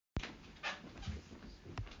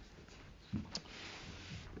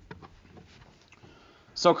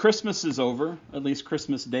So Christmas is over, at least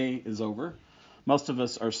Christmas Day is over. Most of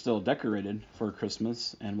us are still decorated for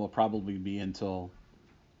Christmas and will probably be until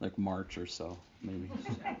like March or so, maybe.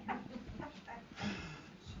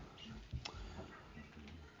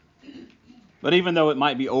 But even though it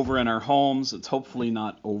might be over in our homes, it's hopefully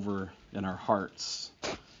not over in our hearts.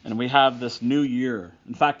 And we have this new year,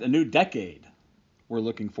 in fact, a new decade we're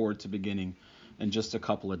looking forward to beginning in just a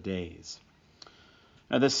couple of days.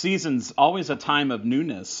 Now, this season's always a time of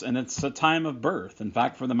newness, and it's a time of birth. In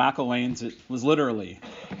fact, for the McElwains, it was literally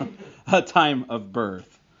a time of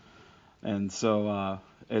birth. And so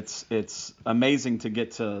it's amazing to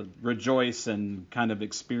get to rejoice and kind of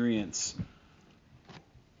experience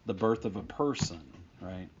the birth of a person,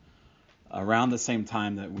 right? Around the same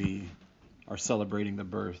time that we are celebrating the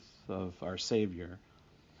birth of our Savior.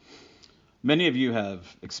 Many of you have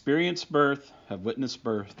experienced birth, have witnessed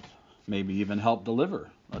birth, maybe even helped deliver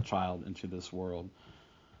a child into this world.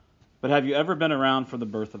 But have you ever been around for the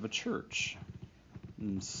birth of a church?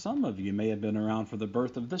 And some of you may have been around for the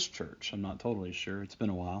birth of this church. I'm not totally sure. It's been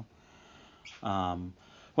a while.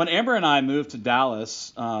 When Amber and I moved to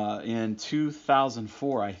Dallas in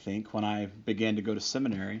 2004, I think, when I began to go to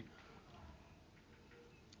seminary,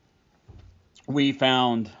 we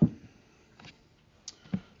found,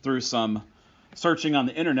 through some searching on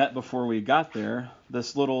the internet before we got there,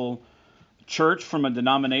 this little church from a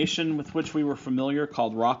denomination with which we were familiar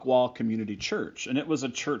called Rockwall Community Church. And it was a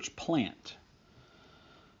church plant.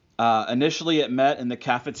 Initially, it met in the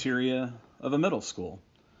cafeteria of a middle school.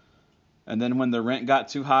 And then when the rent got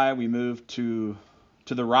too high, we moved to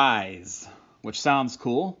the Rise, which sounds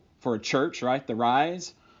cool for a church, right? The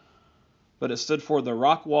Rise. But it stood for the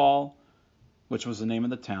Rockwall, which was the name of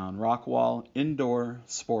the town, Rockwall Indoor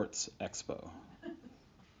Sports Expo.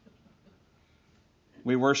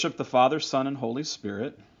 We worshiped the Father, Son, and Holy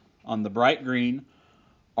Spirit on the bright green,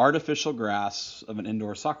 artificial grass of an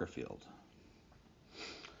indoor soccer field.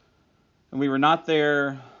 And we were not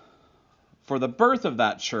there for the birth of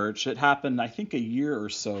that church. It happened, I think, a year or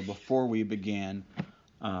so before we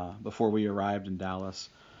arrived in Dallas.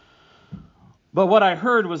 But what I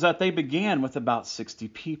heard was that they began with about 60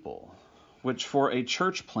 people, which for a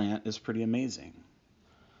church plant is pretty amazing.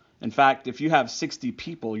 In fact, if you have 60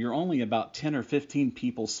 people, you're only about 10 or 15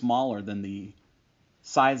 people smaller than the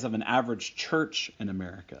size of an average church in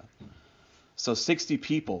America. So 60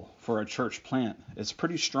 people for a church plant is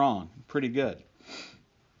pretty strong, pretty good.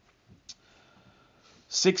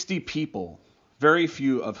 60 people, very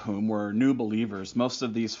few of whom were new believers. Most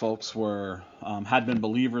of these folks had been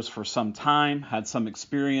believers for some time, had some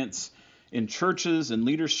experience in churches and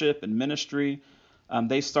leadership and ministry.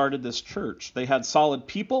 They started this church. They had solid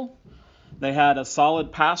people. They had a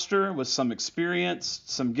solid pastor with some experience,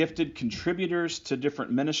 some gifted contributors to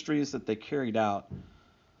different ministries that they carried out.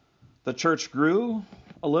 The church grew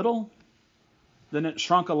a little, then it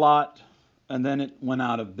shrunk a lot, and then it went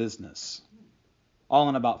out of business, all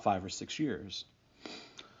in about 5 or 6 years.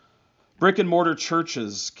 Brick and mortar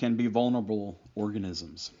churches can be vulnerable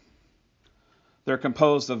organisms. They're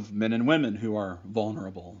composed of men and women who are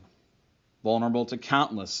vulnerable to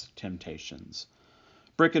countless temptations.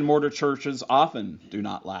 Brick and mortar churches often do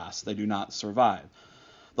not last. They do not survive.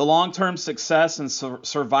 The long-term success and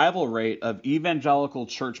survival rate of evangelical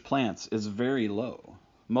church plants is very low.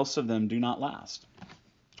 Most of them do not last.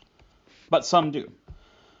 But some do.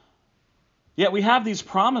 Yet we have these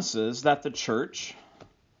promises that the church,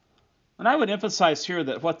 and I would emphasize here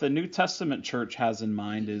that what the New Testament church has in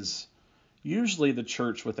mind is usually the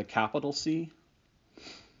church with a capital C,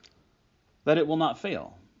 that it will not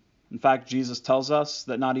fail. In fact, Jesus tells us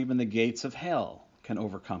that not even the gates of hell can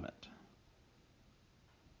overcome it.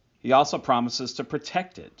 He also promises to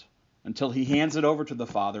protect it until he hands it over to the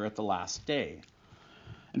Father at the last day.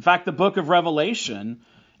 In fact, the book of Revelation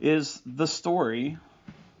is the story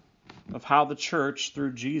of how the church,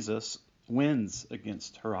 through Jesus, wins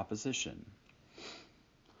against her opposition.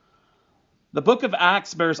 The book of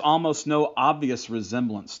Acts bears almost no obvious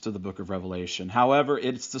resemblance to the book of Revelation. However,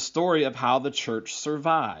 it's the story of how the church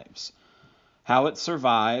survives. How it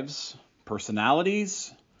survives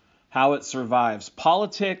personalities, how it survives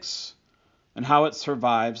politics, and how it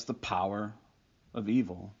survives the power of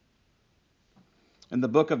evil. In the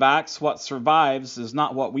book of Acts, what survives is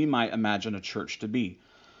not what we might imagine a church to be.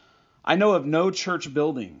 I know of no church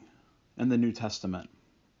building in the New Testament.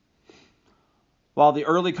 While the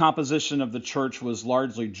early composition of the church was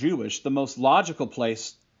largely Jewish, the most logical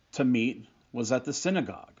place to meet was at the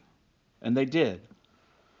synagogue, and they did.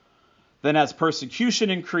 Then as persecution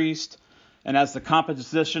increased, and as the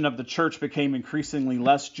composition of the church became increasingly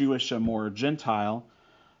less Jewish and more Gentile,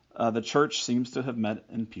 the church seems to have met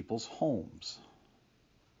in people's homes.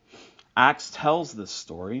 Acts tells this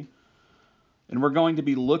story, and we're going to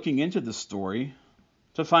be looking into the story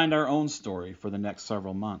to find our own story for the next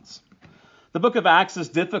several months. The book of Acts is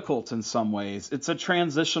difficult in some ways. It's a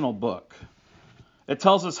transitional book. It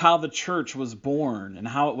tells us how the church was born and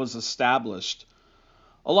how it was established.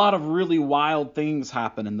 A lot of really wild things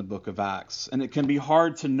happen in the book of Acts, and it can be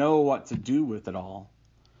hard to know what to do with it all.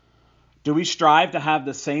 Do we strive to have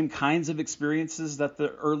the same kinds of experiences that the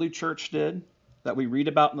early church did, that we read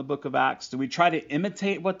about in the book of Acts? Do we try to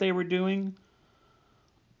imitate what they were doing?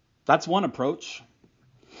 That's one approach.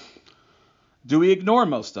 Do we ignore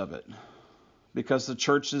most of it because the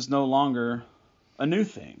church is no longer a new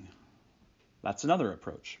thing? That's another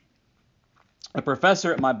approach. A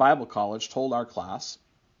professor at my Bible college told our class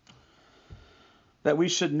that we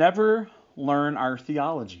should never learn our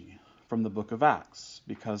theology from the book of Acts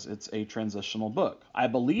because it's a transitional book. I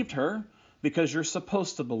believed her because you're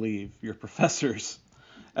supposed to believe your professors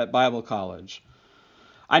at Bible college.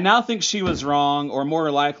 I now think she was wrong, or more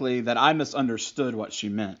likely that I misunderstood what she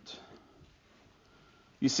meant.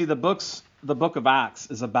 You see, the book of Acts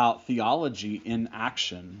is about theology in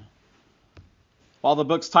action. While the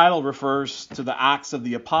book's title refers to the Acts of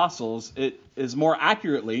the Apostles, it is more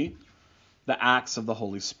accurately the Acts of the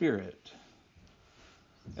Holy Spirit.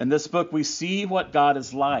 In this book, we see what God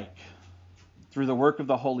is like through the work of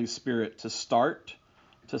the Holy Spirit to start,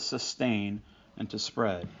 to sustain, and to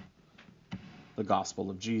spread the gospel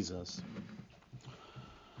of Jesus.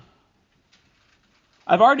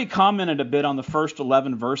 I've already commented a bit on the first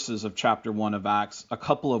 11 verses of chapter 1 of Acts a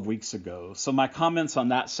couple of weeks ago, so my comments on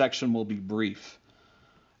that section will be brief.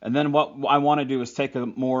 And then what I want to do is take a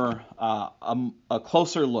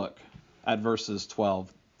closer look at verses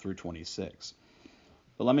 12 through 26.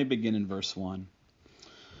 But let me begin in verse 1.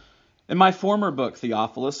 In my former book,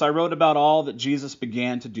 Theophilus, I wrote about all that Jesus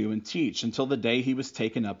began to do and teach until the day he was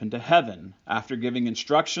taken up into heaven, after giving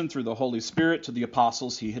instruction through the Holy Spirit to the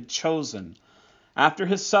apostles he had chosen. After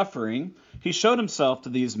his suffering, he showed himself to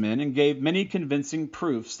these men and gave many convincing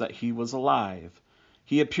proofs that he was alive.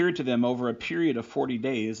 He appeared to them over a period of 40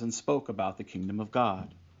 days and spoke about the kingdom of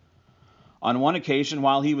God. On one occasion,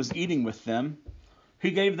 while he was eating with them,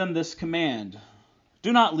 he gave them this command: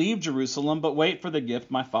 "Do not leave Jerusalem, but wait for the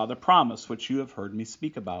gift my Father promised, which you have heard me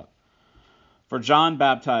speak about. For John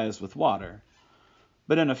baptized with water,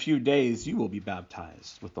 but in a few days you will be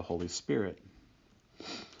baptized with the Holy Spirit."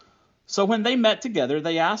 So when they met together,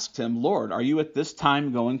 they asked him, "Lord, are you at this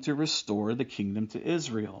time going to restore the kingdom to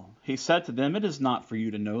Israel?" He said to them, "It is not for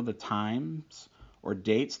you to know the times or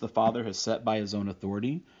dates the Father has set by his own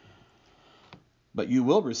authority, but you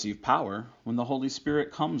will receive power when the Holy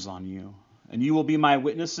Spirit comes on you. And you will be my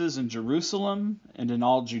witnesses in Jerusalem and in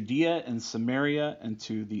all Judea and Samaria and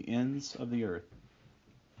to the ends of the earth."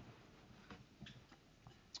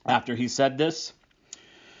 After he said this,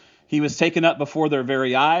 he was taken up before their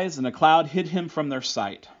very eyes, and a cloud hid him from their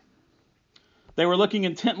sight. They were looking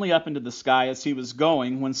intently up into the sky as he was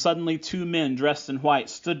going, when suddenly 2 men dressed in white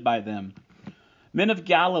stood by them. "Men of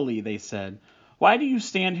Galilee," they said, "why do you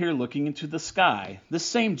stand here looking into the sky? This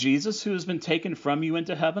same Jesus who has been taken from you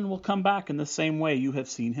into heaven will come back in the same way you have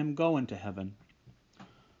seen him go into heaven."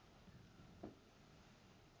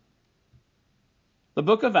 The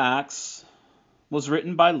book of Acts was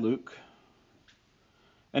written by Luke,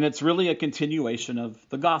 and it's really a continuation of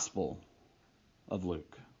the Gospel of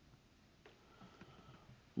Luke.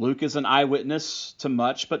 Luke is an eyewitness to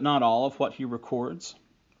much, but not all, of what he records.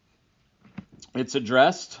 It's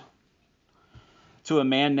addressed to a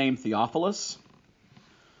man named Theophilus.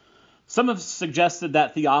 Some have suggested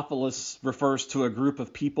that Theophilus refers to a group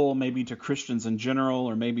of people, maybe to Christians in general,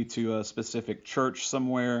 or maybe to a specific church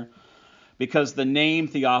somewhere, because the name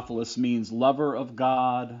Theophilus means lover of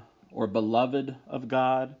God or beloved of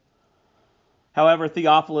God. However,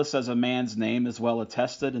 Theophilus as a man's name is well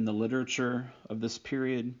attested in the literature of this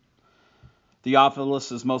period.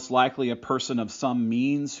 Theophilus is most likely a person of some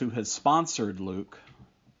means who has sponsored Luke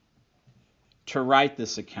to write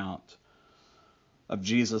this account of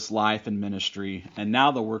Jesus' life and ministry, and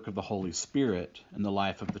now the work of the Holy Spirit in the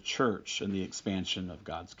life of the church and the expansion of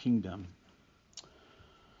God's kingdom.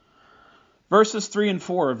 Verses 3 and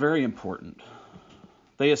 4 are very important.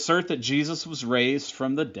 They assert that Jesus was raised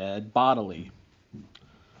from the dead bodily.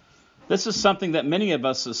 This is something that many of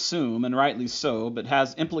us assume, and rightly so, but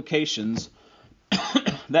has implications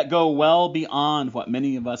that go well beyond what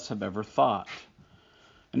many of us have ever thought.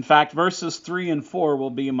 In fact, verses 3 and 4 will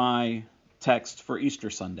be my text for Easter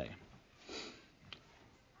Sunday.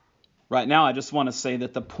 Right now, I just want to say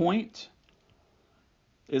that the point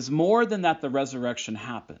is more than that the resurrection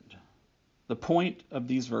happened. The point of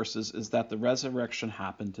these verses is that the resurrection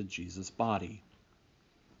happened to Jesus' body.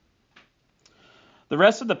 The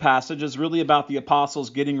rest of the passage is really about the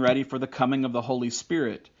apostles getting ready for the coming of the Holy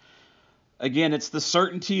Spirit. Again, it's the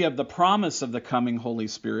certainty of the promise of the coming Holy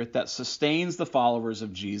Spirit that sustains the followers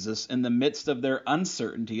of Jesus in the midst of their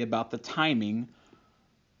uncertainty about the timing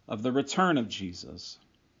of the return of Jesus.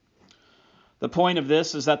 The point of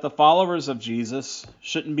this is that the followers of Jesus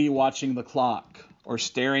shouldn't be watching the clock or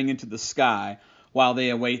staring into the sky while they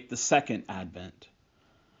await the second advent.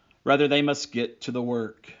 Rather, they must get to the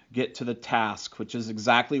work, get to the task, which is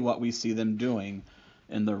exactly what we see them doing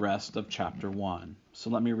in the rest of chapter 1.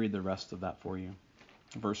 So let me read the rest of that for you.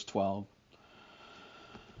 Verse 12.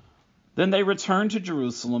 Then they returned to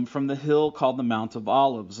Jerusalem from the hill called the Mount of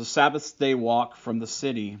Olives, a Sabbath day walk from the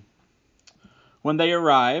city. When they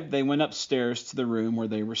arrived, they went upstairs to the room where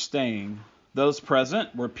they were staying. Those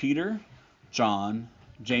present were Peter, John,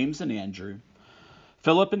 James and Andrew,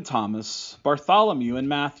 Philip and Thomas, Bartholomew and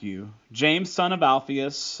Matthew, James son of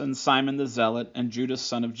Alphaeus, and Simon the Zealot, and Judas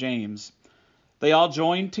son of James. They all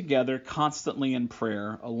joined together constantly in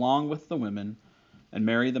prayer, along with the women, and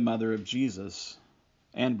Mary the mother of Jesus,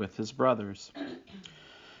 and with his brothers.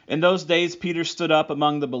 In those days Peter stood up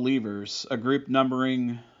among the believers, a group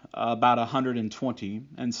numbering about 120,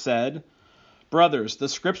 and said, "Brothers, the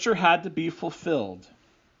scripture had to be fulfilled,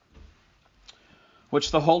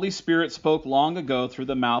 which the Holy Spirit spoke long ago through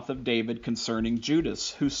the mouth of David concerning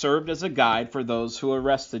Judas, who served as a guide for those who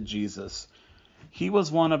arrested Jesus. He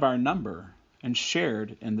was one of our number and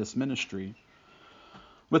shared in this ministry.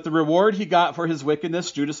 With the reward he got for his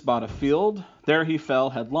wickedness, Judas bought a field. There he fell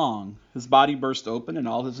headlong. His body burst open and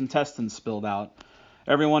all his intestines spilled out.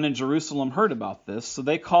 Everyone in Jerusalem heard about this, so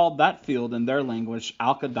they called that field in their language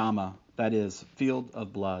Al-Qadama, that is, field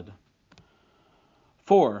of blood.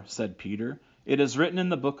 For, said Peter, it is written in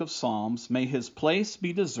the book of Psalms, may his place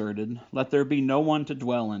be deserted, let there be no one to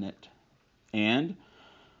dwell in it. And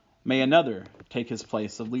may another take his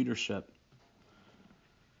place of leadership.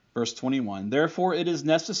 Verse 21, therefore it is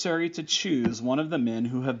necessary to choose one of the men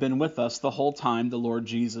who have been with us the whole time the Lord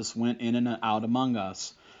Jesus went in and out among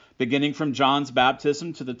us, beginning from John's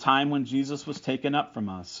baptism to the time when Jesus was taken up from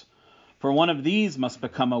us. For one of these must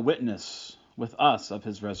become a witness with us of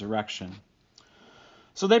his resurrection.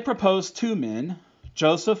 So they proposed 2 men,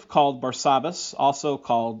 Joseph called Barsabbas,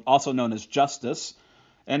 also known as Justus,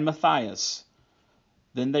 and Matthias.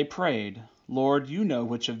 Then they prayed, Lord, you know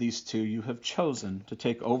which of these 2 you have chosen to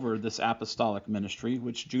take over this apostolic ministry,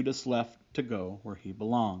 which Judas left to go where he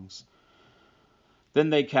belongs. Then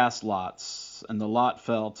they cast lots, and the lot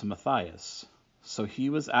fell to Matthias. So he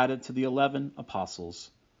was added to the 11 apostles.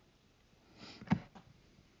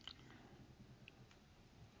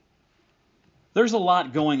 There's a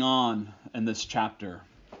lot going on in this chapter,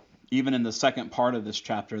 even in the second part of this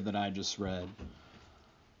chapter that I just read.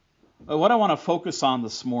 But what I want to focus on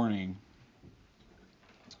this morning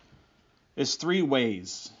is 3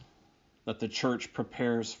 ways that the church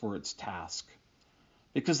prepares for its task,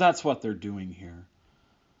 because that's what they're doing here.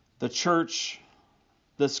 The church,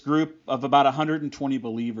 this group of about 120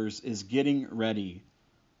 believers, is getting ready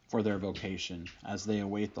for their vocation as they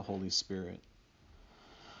await the Holy Spirit.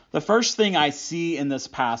 The first thing I see in this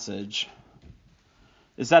passage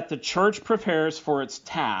is that the church prepares for its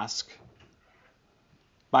task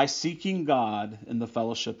by seeking God in the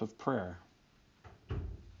fellowship of prayer.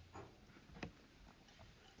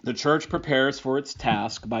 The church prepares for its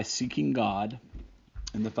task by seeking God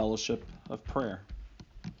in the fellowship of prayer.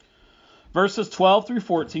 Verses 12 through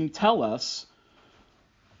 14 tell us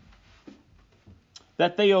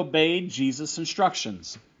that they obeyed Jesus'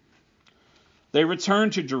 instructions. They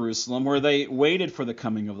returned to Jerusalem where they waited for the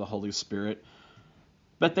coming of the Holy Spirit,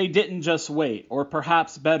 but they didn't just wait, or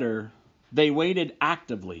perhaps better, they waited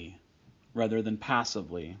actively rather than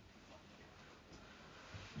passively.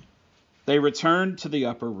 They returned to the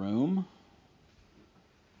upper room.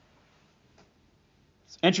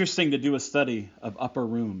 It's interesting to do a study of upper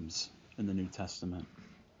rooms in the New Testament.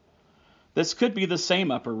 This could be the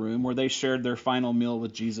same upper room where they shared their final meal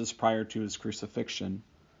with Jesus prior to his crucifixion.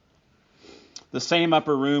 The same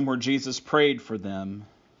upper room where Jesus prayed for them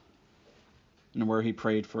and where he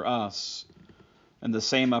prayed for us. And the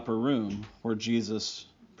same upper room where Jesus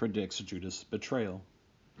predicts Judas' betrayal.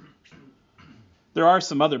 There are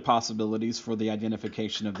some other possibilities for the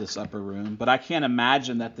identification of this upper room, but I can't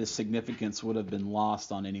imagine that this significance would have been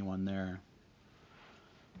lost on anyone there.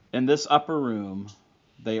 In this upper room,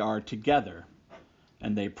 they are together,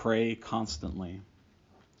 and they pray constantly.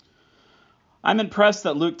 I'm impressed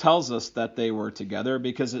that Luke tells us that they were together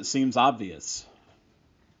because it seems obvious.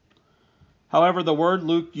 However, the word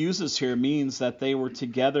Luke uses here means that they were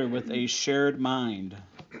together with a shared mind,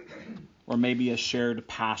 or maybe a shared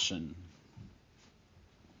passion,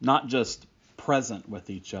 not just present with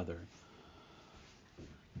each other,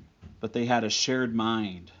 but they had a shared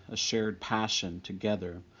mind, a shared passion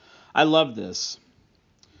together. I love this.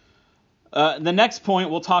 The next point,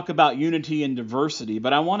 we'll talk about unity and diversity,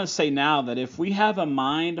 but I want to say now that if we have a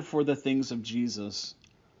mind for the things of Jesus,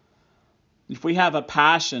 if we have a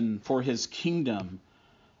passion for his kingdom,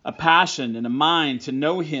 a passion and a mind to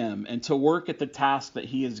know him and to work at the task that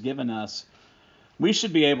he has given us, we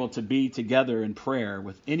should be able to be together in prayer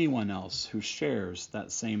with anyone else who shares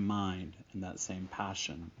that same mind and that same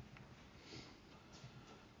passion.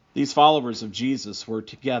 These followers of Jesus were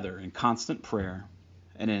together in constant prayer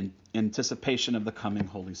and in anticipation of the coming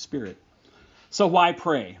Holy Spirit. So why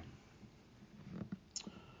pray?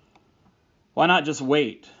 Why not just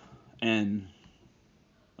wait and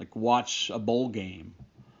watch a bowl game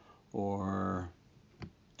or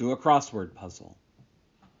do a crossword puzzle?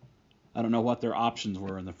 I don't know what their options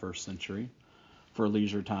were in the first century for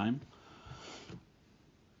leisure time.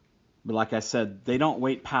 But like I said, they don't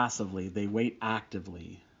wait passively. They wait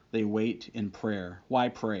actively. They wait in prayer. Why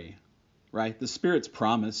pray? Right? The Spirit's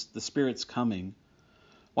promised. The Spirit's coming.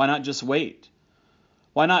 Why not just wait?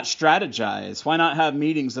 Why not strategize? Why not have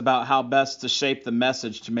meetings about how best to shape the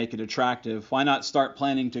message to make it attractive? Why not start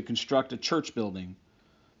planning to construct a church building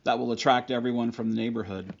that will attract everyone from the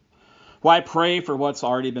neighborhood? Why pray for what's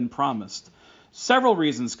already been promised? Several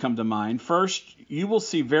reasons come to mind. First, you will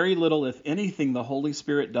see very little, if anything, the Holy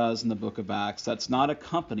Spirit does in the book of Acts that's not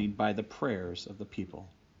accompanied by the prayers of the people.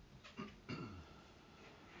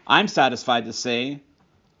 I'm satisfied to say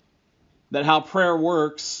that how prayer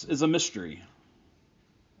works is a mystery.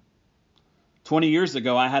 20 years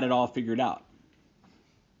ago, I had it all figured out.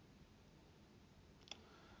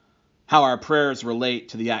 How our prayers relate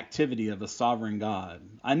to the activity of a sovereign God.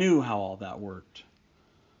 I knew how all that worked.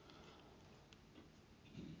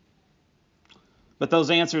 But those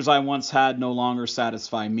answers I once had no longer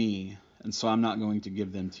satisfy me, and so I'm not going to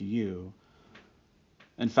give them to you.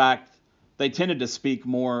 In fact, they tended to speak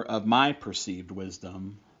more of my perceived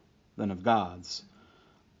wisdom than of God's.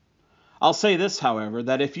 I'll say this, however,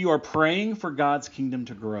 that if you are praying for God's kingdom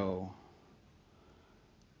to grow,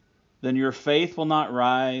 then your faith will not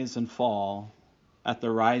rise and fall at the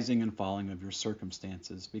rising and falling of your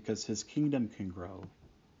circumstances, because his kingdom can grow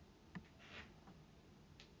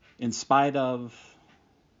in spite of,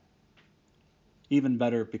 even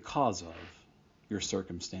better, because of your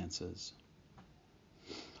circumstances.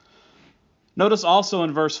 Notice also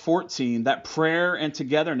in verse 14 that prayer and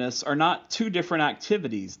togetherness are not two different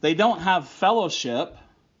activities. They don't have fellowship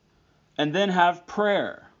and then have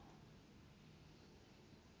prayer.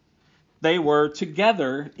 They were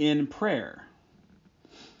together in prayer.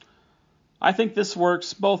 I think this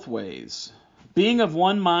works both ways. Being of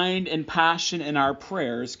one mind and passion in our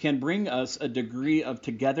prayers can bring us a degree of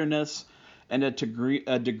togetherness and a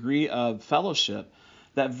degree of fellowship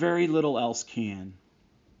that very little else can.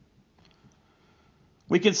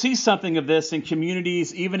 We can see something of this in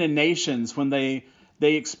communities, even in nations, when they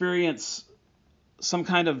experience some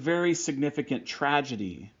kind of very significant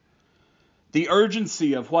tragedy. The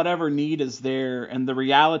urgency of whatever need is there and the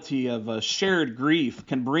reality of a shared grief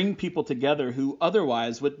can bring people together who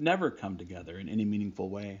otherwise would never come together in any meaningful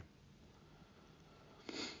way.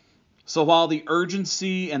 So while the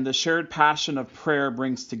urgency and the shared passion of prayer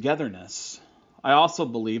brings togetherness, I also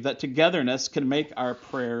believe that togetherness can make our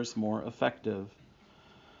prayers more effective.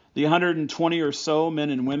 The 120 or so men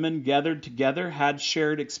and women gathered together had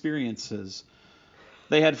shared experiences.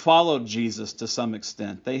 They had followed Jesus to some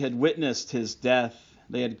extent. They had witnessed his death.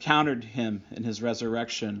 They had encountered him in his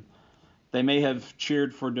resurrection. They may have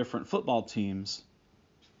cheered for different football teams,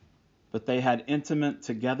 but they had intimate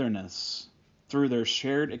togetherness through their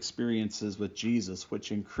shared experiences with Jesus,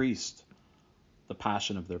 which increased the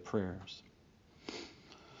passion of their prayers.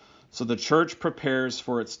 So the church prepares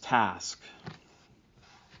for its task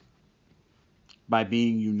by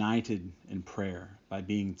being united in prayer, by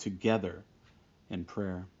being together in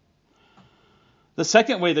prayer. The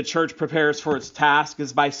second way the church prepares for its task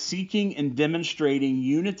is by seeking and demonstrating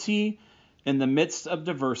unity in the midst of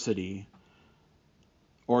diversity,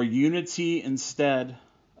 or unity instead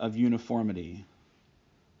of uniformity.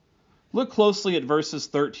 Look closely at verses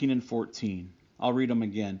 13 and 14. I'll read them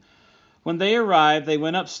again. When they arrived, they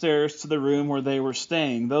went upstairs to the room where they were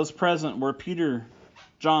staying. Those present were Peter,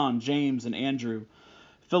 John, James, and Andrew,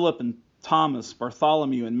 Philip and Thomas,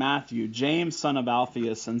 Bartholomew and Matthew, James son of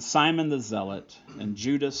Alphaeus, and Simon the Zealot, and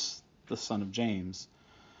Judas the son of James.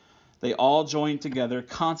 They all joined together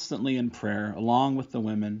constantly in prayer, along with the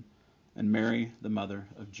women and Mary, the mother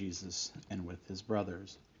of Jesus, and with his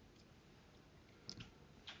brothers.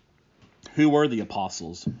 Who were the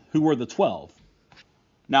apostles? Who were the 12?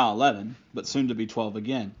 Now 11, but soon to be 12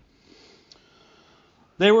 again.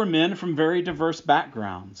 They were men from very diverse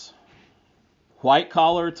backgrounds, white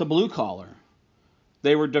collar to blue collar.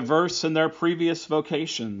 They were diverse in their previous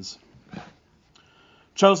vocations.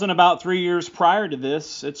 Chosen about 3 years prior to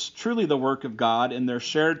this, it's truly the work of God in their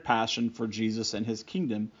shared passion for Jesus and his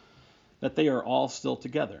kingdom that they are all still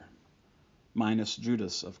together, minus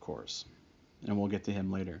Judas, of course, and we'll get to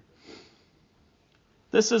him later.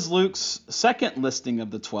 This is Luke's second listing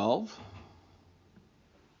of the 12,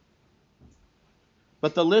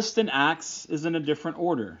 but the list in Acts is in a different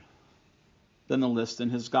order than the list in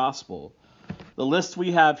his gospel. The list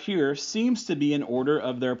we have here seems to be in order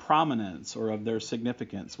of their prominence or of their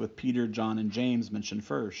significance, with Peter, John, and James mentioned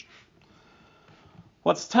first.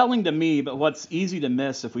 What's telling to me, but what's easy to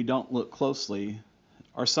miss if we don't look closely,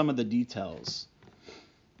 are some of the details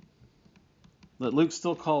that Luke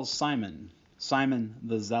still calls Simon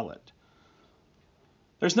the Zealot.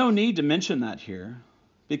 There's no need to mention that here,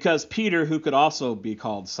 because Peter, who could also be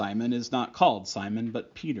called Simon, is not called Simon,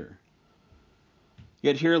 but Peter.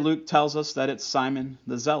 Yet here Luke tells us that it's Simon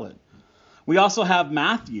the Zealot. We also have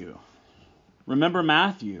Matthew. Remember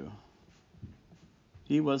Matthew?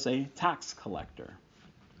 He was a tax collector.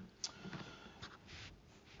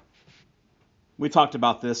 We talked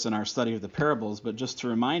about this in our study of the parables, but just to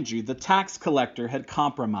remind you, the tax collector had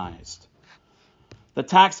compromised. The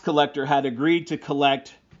tax collector had agreed to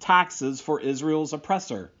collect taxes for Israel's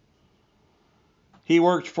oppressor. He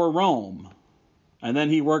worked for Rome, and then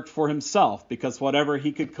he worked for himself, because whatever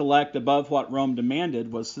he could collect above what Rome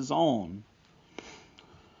demanded was his own.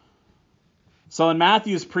 So in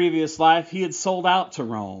Matthew's previous life, he had sold out to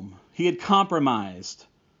Rome. He had compromised.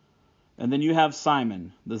 And then you have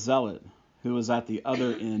Simon, the Zealot, who was at the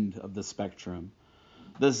other end of the spectrum.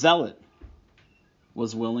 The Zealot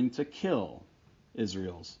was willing to kill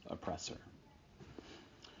Israel's oppressor.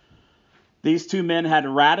 These two men had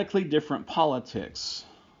radically different politics,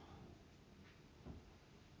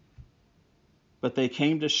 but they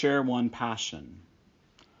came to share one passion,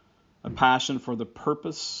 a passion for the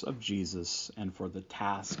purpose of Jesus and for the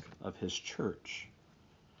task of his church.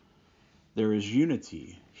 There is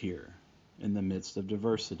unity here in the midst of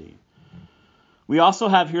diversity. We also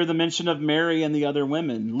have here the mention of Mary and the other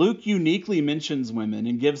women. Luke uniquely mentions women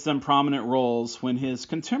and gives them prominent roles when his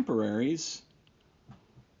contemporaries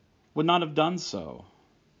would not have done so.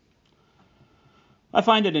 I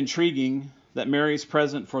find it intriguing that Mary is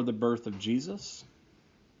present for the birth of Jesus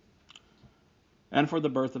and for the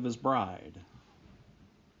birth of his bride.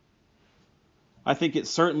 I think it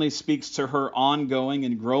certainly speaks to her ongoing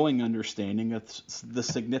and growing understanding of the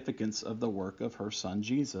significance of the work of her son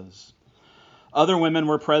Jesus. Other women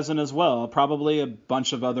were present as well, probably a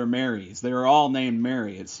bunch of other Marys. They were all named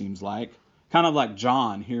Mary, it seems like. Kind of like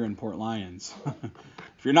John here in Port Lions.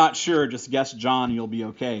 If you're not sure, just guess John, you'll be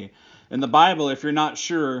okay. In the Bible, if you're not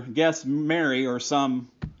sure, guess Mary or some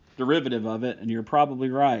derivative of it, and you're probably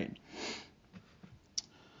right.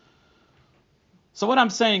 So what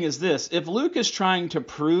I'm saying is this: if Luke is trying to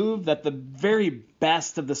prove that the very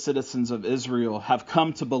best of the citizens of Israel have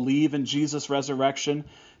come to believe in Jesus' resurrection,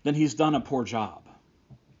 then he's done a poor job.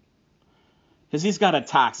 Because he's got a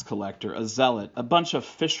tax collector, a zealot, a bunch of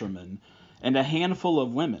fishermen, and a handful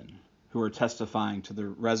of women who are testifying to the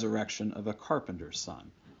resurrection of a carpenter's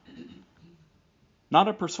son. Not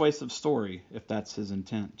a persuasive story, if that's his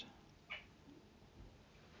intent.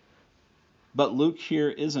 But Luke here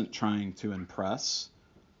isn't trying to impress.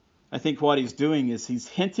 I think what he's doing is he's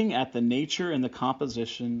hinting at the nature and the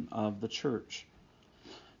composition of the church.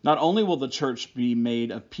 Not only will the church be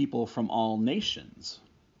made of people from all nations,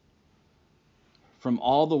 from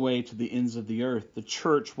all the way to the ends of the earth, the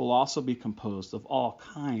church will also be composed of all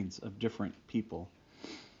kinds of different people.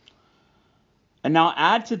 And now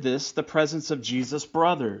add to this the presence of Jesus'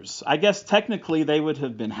 brothers. I guess technically they would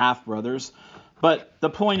have been half-brothers, but the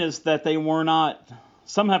point is that they were not.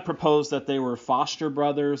 Some have proposed that they were foster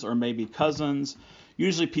brothers or maybe cousins.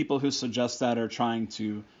 Usually people who suggest that are trying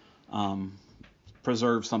to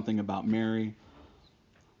preserve something about Mary.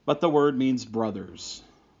 But the word means brothers.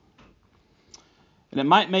 And it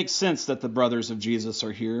might make sense that the brothers of Jesus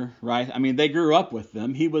are here, right? I mean, they grew up with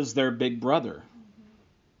them. He was their big brother.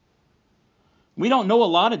 We don't know a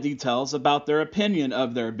lot of details about their opinion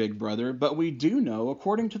of their big brother, but we do know,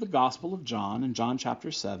 according to the Gospel of John in John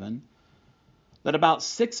chapter 7, that about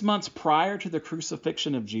 6 months prior to the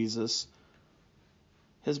crucifixion of Jesus,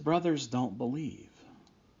 his brothers don't believe.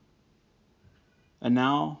 And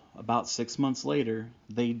now, about 6 months later,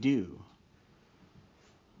 they do.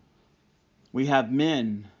 We have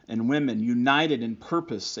men and women united in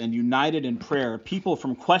purpose and united in prayer. People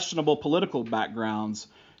from questionable political backgrounds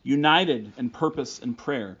united in purpose and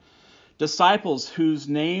prayer. Disciples whose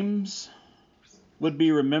names would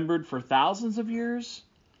be remembered for thousands of years.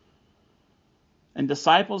 And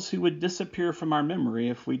disciples who would disappear from our memory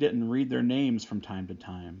if we didn't read their names from time to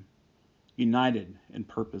time. United in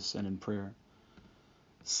purpose and in prayer.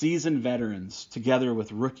 Seasoned veterans together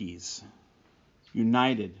with rookies.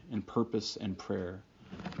 United in purpose and prayer.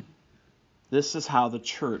 This is how the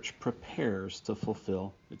church prepares to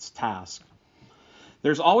fulfill its task.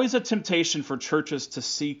 There's always a temptation for churches to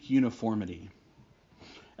seek uniformity.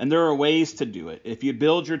 And there are ways to do it. If you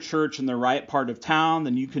build your church in the right part of town,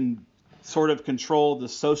 then you can sort of control the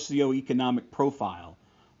socioeconomic profile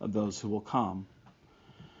of those who will come.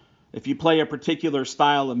 If you play a particular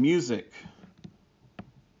style of music,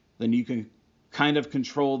 then you can kind of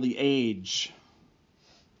control the age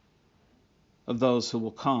of those who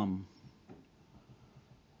will come.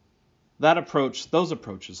 Those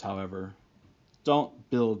approaches, however, don't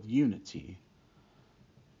build unity.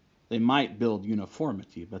 They might build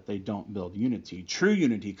uniformity, but they don't build unity. True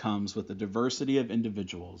unity comes with the diversity of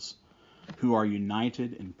individuals who are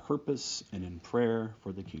united in purpose and in prayer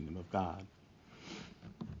for the kingdom of God.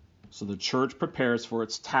 So the church prepares for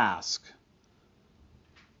its task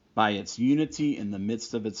by its unity in the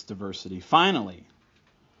midst of its diversity. Finally,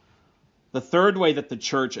 the third way that the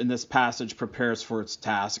church in this passage prepares for its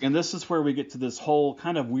task, and this is where we get to this whole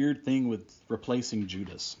kind of weird thing with replacing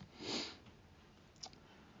Judas,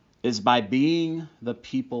 is by being the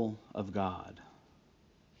people of God.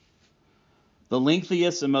 The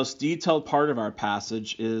lengthiest and most detailed part of our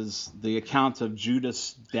passage is the account of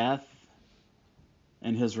Judas' death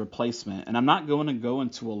and his replacement. And I'm not going to go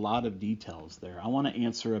into a lot of details there. I want to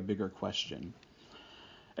answer a bigger question.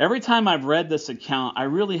 Every time I've read this account, I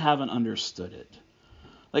really haven't understood it.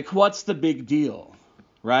 Like, what's the big deal,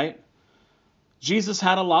 right? Jesus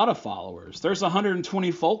had a lot of followers. There's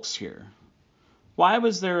 120 folks here. Why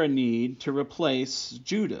was there a need to replace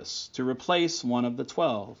Judas, to replace one of the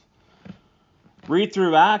 12? Read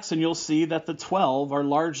through Acts and you'll see that the 12 are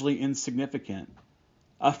largely insignificant.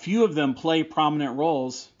 A few of them play prominent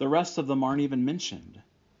roles. The rest of them aren't even mentioned.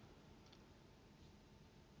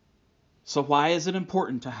 So why is it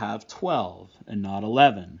important to have 12 and not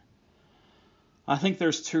 11? I think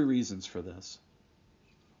there's two reasons for this.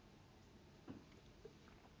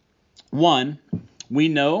 One, we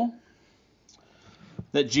know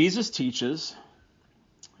that Jesus teaches,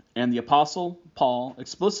 and the Apostle Paul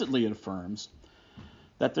explicitly affirms,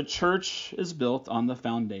 that the church is built on the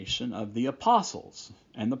foundation of the apostles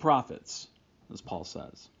and the prophets, as Paul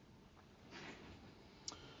says.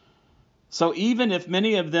 So even if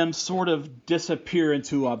many of them sort of disappear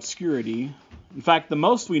into obscurity, in fact, the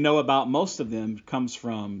most we know about most of them comes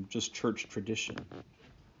from just church tradition,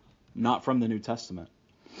 not from the New Testament.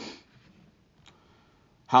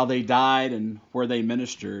 How they died and where they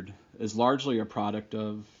ministered is largely a product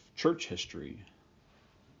of church history,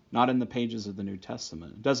 not in the pages of the New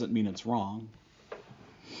Testament. It doesn't mean it's wrong.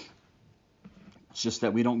 It's just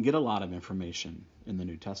that we don't get a lot of information in the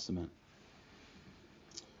New Testament.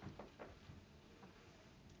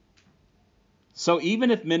 So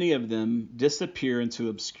even if many of them disappear into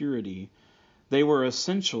obscurity, they were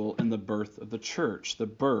essential in the birth of the church, the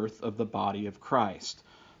birth of the body of Christ.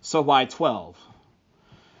 So why 12?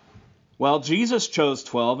 Well, Jesus chose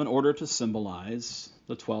 12 in order to symbolize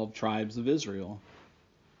the 12 tribes of Israel.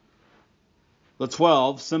 The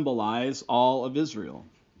 12 symbolize all of Israel.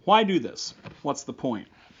 Why do this? What's the point?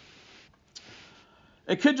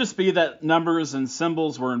 It could just be that numbers and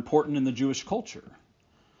symbols were important in the Jewish culture.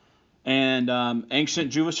 And ancient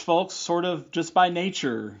Jewish folks sort of just by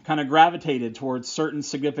nature kind of gravitated towards certain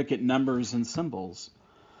significant numbers and symbols.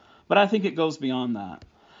 But I think it goes beyond that.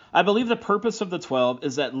 I believe the purpose of the 12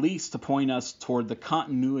 is at least to point us toward the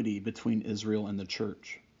continuity between Israel and the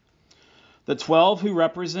church. The 12 who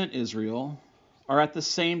represent Israel are at the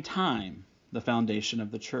same time the foundation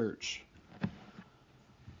of the church.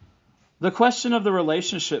 The question of the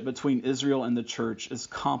relationship between Israel and the church is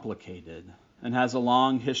complicated and has a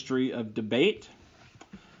long history of debate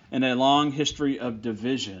and a long history of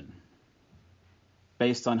division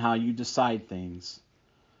based on how you decide things.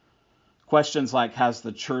 Questions like, has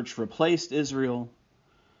the church replaced Israel?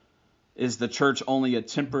 Is the church only a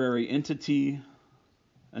temporary entity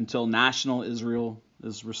until national Israel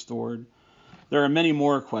is restored? There are many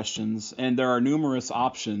more questions, and there are numerous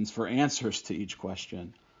options for answers to each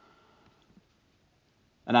question.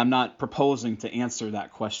 And I'm not proposing to answer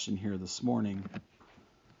that question here this morning.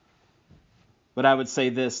 But I would say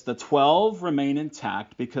this, the 12 remain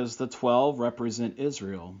intact because the 12 represent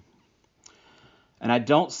Israel. And I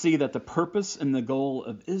don't see that the purpose and the goal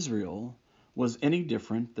of Israel was any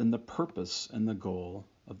different than the purpose and the goal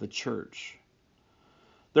of the church.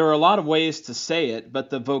 There are a lot of ways to say it, but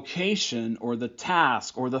the vocation or the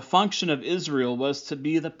task or the function of Israel was to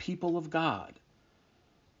be the people of God.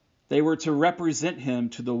 They were to represent him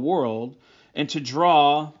to the world and to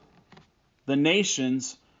draw the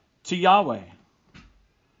nations to Yahweh.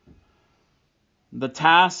 The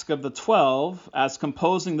task of the 12, as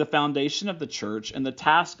composing the foundation of the church, and the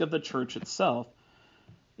task of the church itself,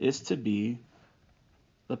 is to be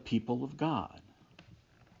the people of God,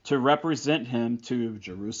 to represent him to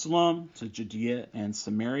Jerusalem, to Judea and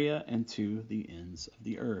Samaria, and to the ends of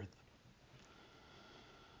the earth.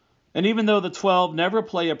 And even though the 12 never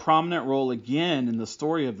play a prominent role again in the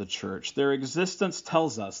story of the church, their existence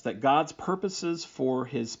tells us that God's purposes for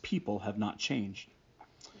his people have not changed.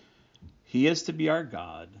 He is to be our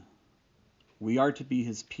God. We are to be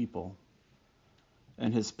his people.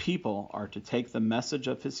 And his people are to take the message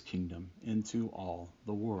of his kingdom into all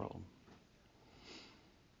the world.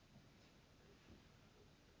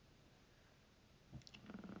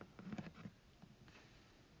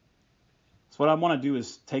 So what I want to do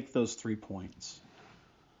is take those 3 points.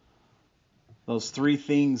 Those 3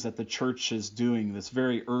 things that the church is doing, this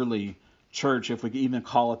very early church, if we can even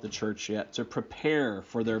call it the church yet, to prepare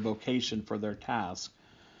for their vocation, for their task,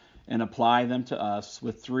 and apply them to us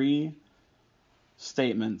with 3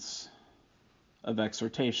 statements of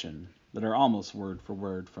exhortation that are almost word for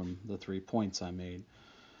word from the 3 points I made.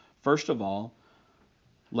 First of all,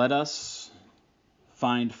 let us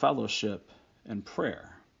find fellowship and prayer,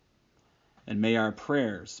 and may our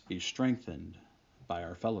prayers be strengthened by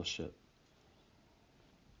our fellowship.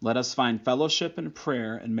 Let us find fellowship and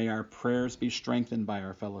prayer, and may our prayers be strengthened by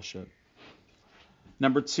our fellowship.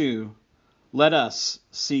 Number 2, let us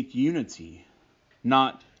seek unity,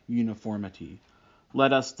 not uniformity.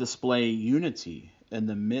 Let us display unity in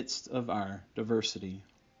the midst of our diversity.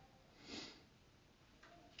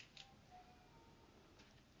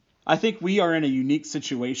 I think we are in a unique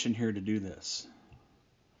situation here to do this.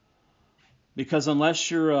 Because unless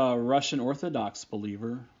you're a Russian Orthodox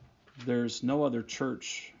believer, there's no other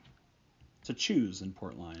church to choose in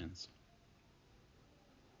Port Lions.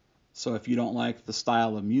 So if you don't like the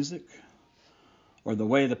style of music, or the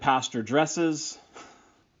way the pastor dresses,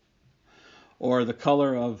 or the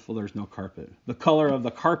color of, well, there's no carpet, the color of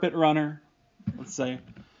the carpet runner, let's say,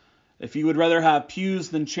 if you would rather have pews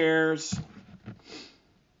than chairs,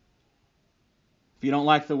 if you don't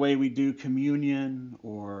like the way we do communion,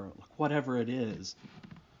 or whatever it is,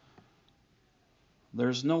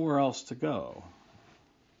 there's nowhere else to go.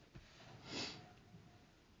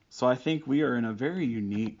 So I think we are in a very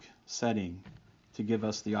unique setting to give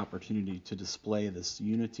us the opportunity to display this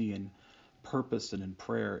unity and purpose and in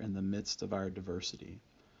prayer in the midst of our diversity.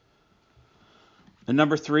 And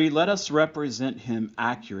number 3, let us represent him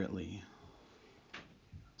accurately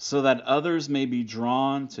so that others may be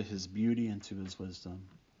drawn to his beauty and to his wisdom.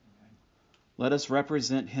 Let us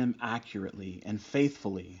represent him accurately and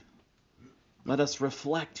faithfully. Let us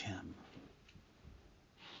reflect him.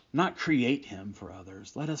 Not create him for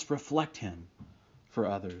others. Let us reflect him for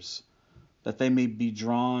others, that they may be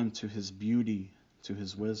drawn to his beauty, to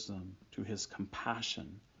his wisdom, to his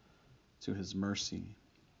compassion, to his mercy,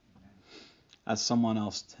 as someone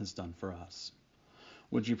else has done for us.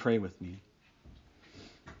 Would you pray with me?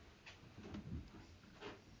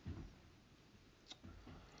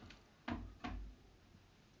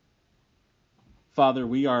 Father,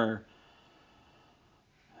 we are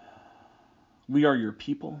your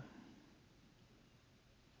people,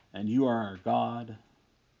 and you are our God,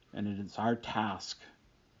 and it is our task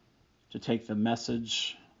to take the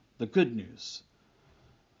message, the good news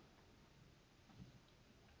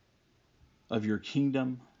of your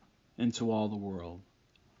kingdom into all the world.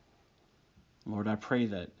 Lord, I pray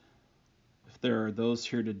that if there are those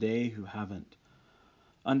here today who haven't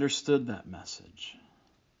understood that message,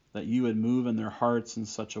 that you would move in their hearts in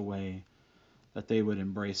such a way that they would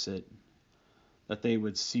embrace it, that they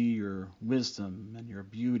would see your wisdom and your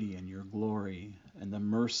beauty and your glory and the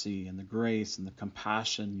mercy and the grace and the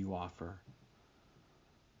compassion you offer,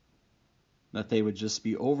 that they would just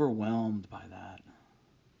be overwhelmed by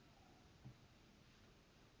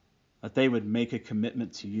that they would make a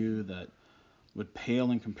commitment to you that would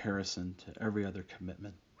pale in comparison to every other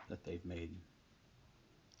commitment that they've made.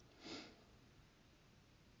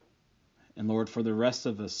 And Lord, for the rest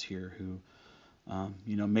of us here who,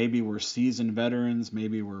 maybe we're seasoned veterans,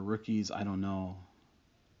 maybe we're rookies, I don't know.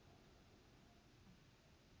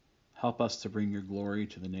 Help us to bring your glory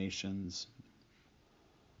to the nations.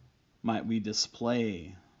 Might we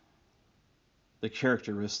display the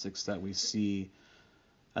characteristics that we see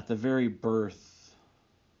at the very birth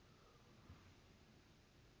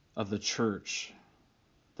of the church,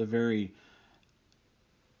 the very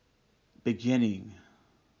beginning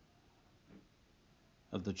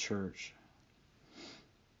of the church.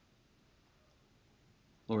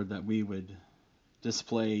 Lord, that we would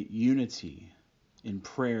display unity in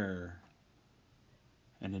prayer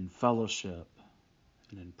and in fellowship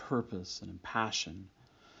and in purpose and in passion,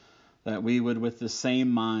 that we would, with the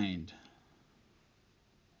same mind,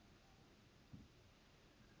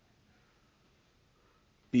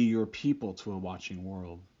 be your people to a watching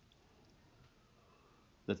world,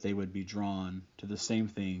 that they would be drawn to the same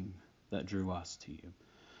thing that drew us to you.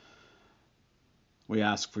 We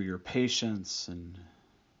ask for your patience and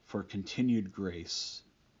for continued grace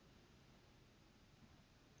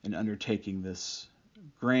in undertaking this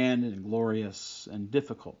grand and glorious and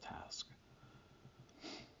difficult task.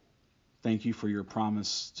 Thank you for your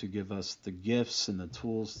promise to give us the gifts and the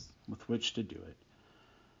tools with which to do it.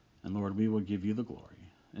 And Lord, we will give you the glory.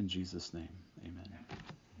 In Jesus' name, amen.